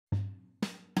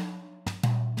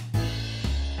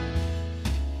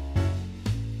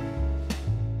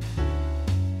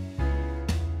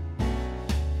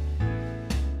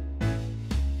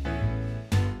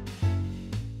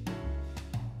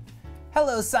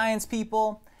Hello science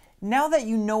people! Now that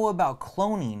you know about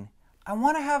cloning, I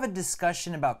want to have a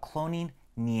discussion about cloning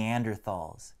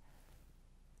Neanderthals.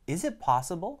 Is it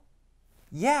possible?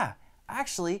 Yeah,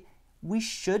 actually, we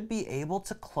should be able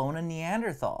to clone a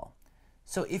Neanderthal.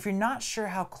 So if you're not sure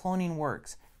how cloning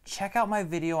works, check out my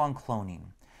video on cloning.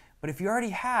 But if you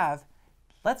already have,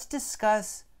 let's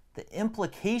discuss the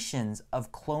implications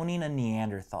of cloning a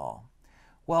Neanderthal.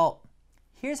 Well,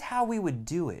 here's how we would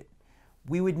do it.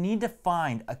 We would need to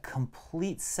find a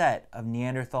complete set of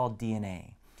Neanderthal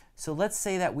DNA. So let's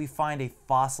say that we find a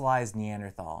fossilized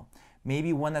Neanderthal,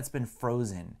 maybe one that's been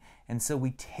frozen. And so we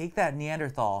take that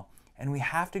Neanderthal and we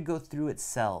have to go through its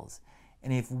cells.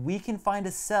 And if we can find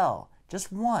a cell,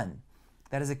 just one,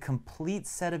 that is a complete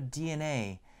set of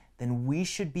DNA, then we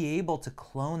should be able to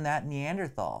clone that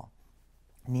Neanderthal.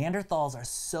 Neanderthals are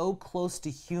so close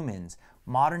to humans,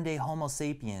 modern day Homo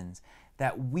sapiens,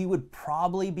 that we would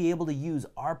probably be able to use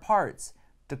our parts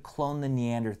to clone the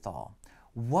Neanderthal.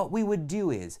 What we would do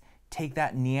is take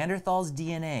that Neanderthal's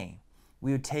DNA,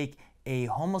 we would take a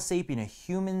Homo sapien, a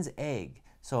human's egg,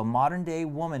 so a modern day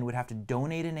woman would have to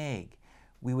donate an egg.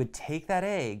 We would take that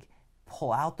egg,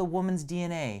 pull out the woman's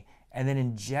DNA, and then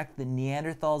inject the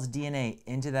Neanderthal's DNA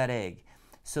into that egg.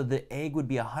 So the egg would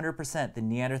be 100% the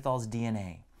Neanderthal's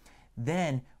DNA.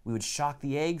 Then we would shock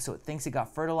the egg so it thinks it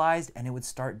got fertilized and it would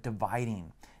start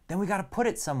dividing. Then we got to put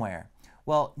it somewhere.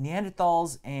 Well,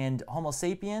 Neanderthals and Homo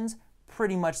sapiens,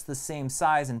 pretty much the same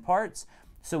size and parts.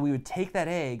 So we would take that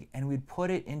egg and we'd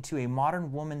put it into a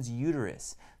modern woman's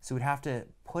uterus. So we'd have to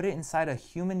put it inside a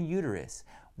human uterus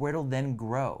where it'll then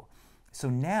grow. So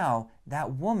now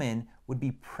that woman would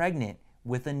be pregnant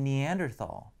with a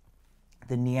Neanderthal.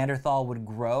 The Neanderthal would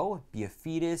grow, be a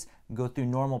fetus, go through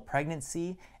normal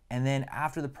pregnancy, and then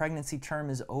after the pregnancy term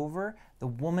is over, the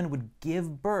woman would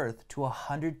give birth to a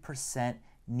 100%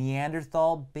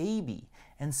 Neanderthal baby.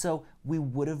 And so we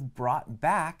would have brought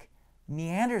back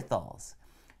Neanderthals.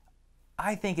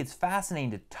 I think it's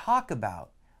fascinating to talk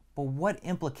about, but what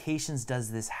implications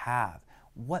does this have?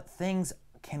 What things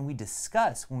can we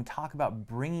discuss when we talk about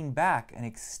bringing back an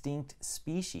extinct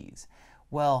species?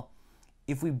 Well,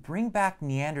 if we bring back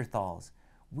Neanderthals,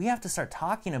 we have to start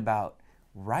talking about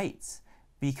rights,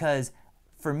 because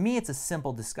for me it's a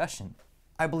simple discussion.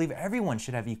 I believe everyone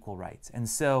should have equal rights, and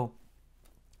so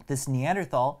this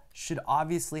Neanderthal should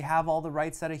obviously have all the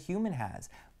rights that a human has,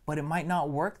 but it might not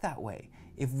work that way.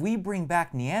 If we bring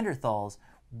back Neanderthals,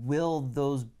 will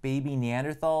those baby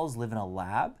Neanderthals live in a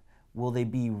lab? Will they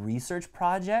be research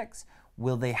projects?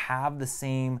 Will they have the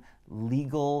same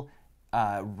legal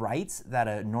rights that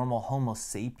a normal Homo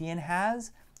sapien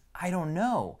has? I don't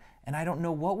know, and I don't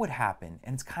know what would happen.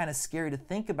 And it's kind of scary to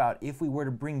think about if we were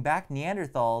to bring back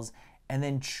Neanderthals and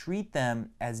then treat them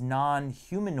as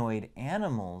non-humanoid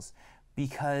animals,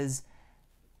 because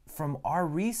from our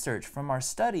research, from our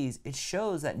studies, it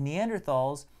shows that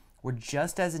Neanderthals were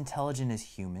just as intelligent as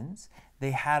humans.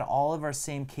 They had all of our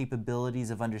same capabilities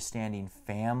of understanding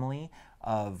family,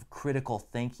 of critical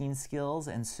thinking skills,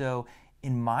 and so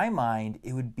in my mind,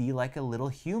 it would be like a little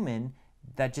human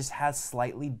that just has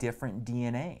slightly different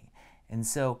DNA. And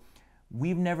so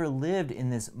we've never lived in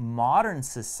this modern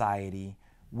society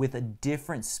with a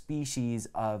different species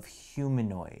of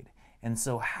humanoid. And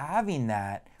so having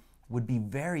that would be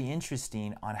very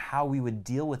interesting on how we would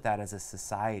deal with that as a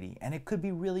society. And it could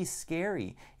be really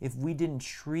scary if we didn't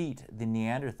treat the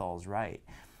Neanderthals right.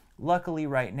 Luckily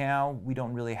right now, we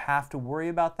don't really have to worry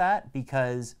about that,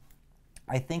 because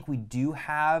I think we do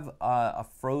have a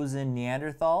frozen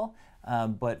Neanderthal,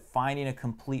 but finding a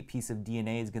complete piece of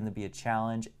DNA is going to be a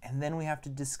challenge. And then we have to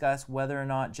discuss whether or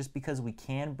not, just because we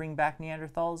can bring back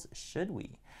Neanderthals, should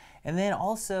we? And then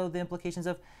also the implications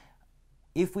of,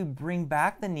 if we bring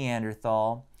back the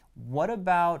Neanderthal, what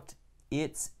about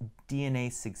its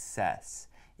DNA success?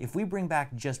 If we bring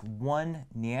back just one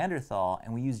Neanderthal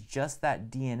and we use just that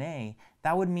DNA,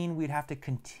 that would mean we'd have to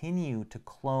continue to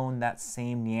clone that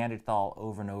same Neanderthal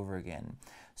over and over again.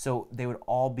 So they would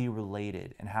all be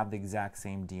related and have the exact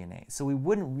same DNA. So we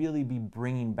wouldn't really be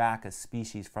bringing back a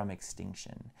species from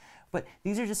extinction. But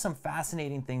these are just some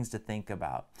fascinating things to think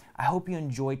about. I hope you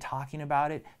enjoy talking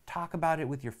about it. Talk about it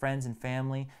with your friends and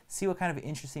family. See what kind of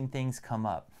interesting things come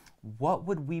up. What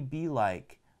would we be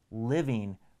like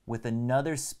living with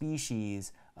another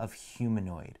species of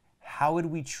humanoid? How would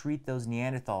we treat those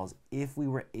Neanderthals if we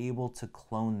were able to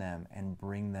clone them and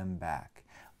bring them back?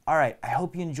 All right, I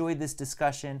hope you enjoyed this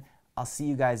discussion. I'll see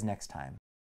you guys next time.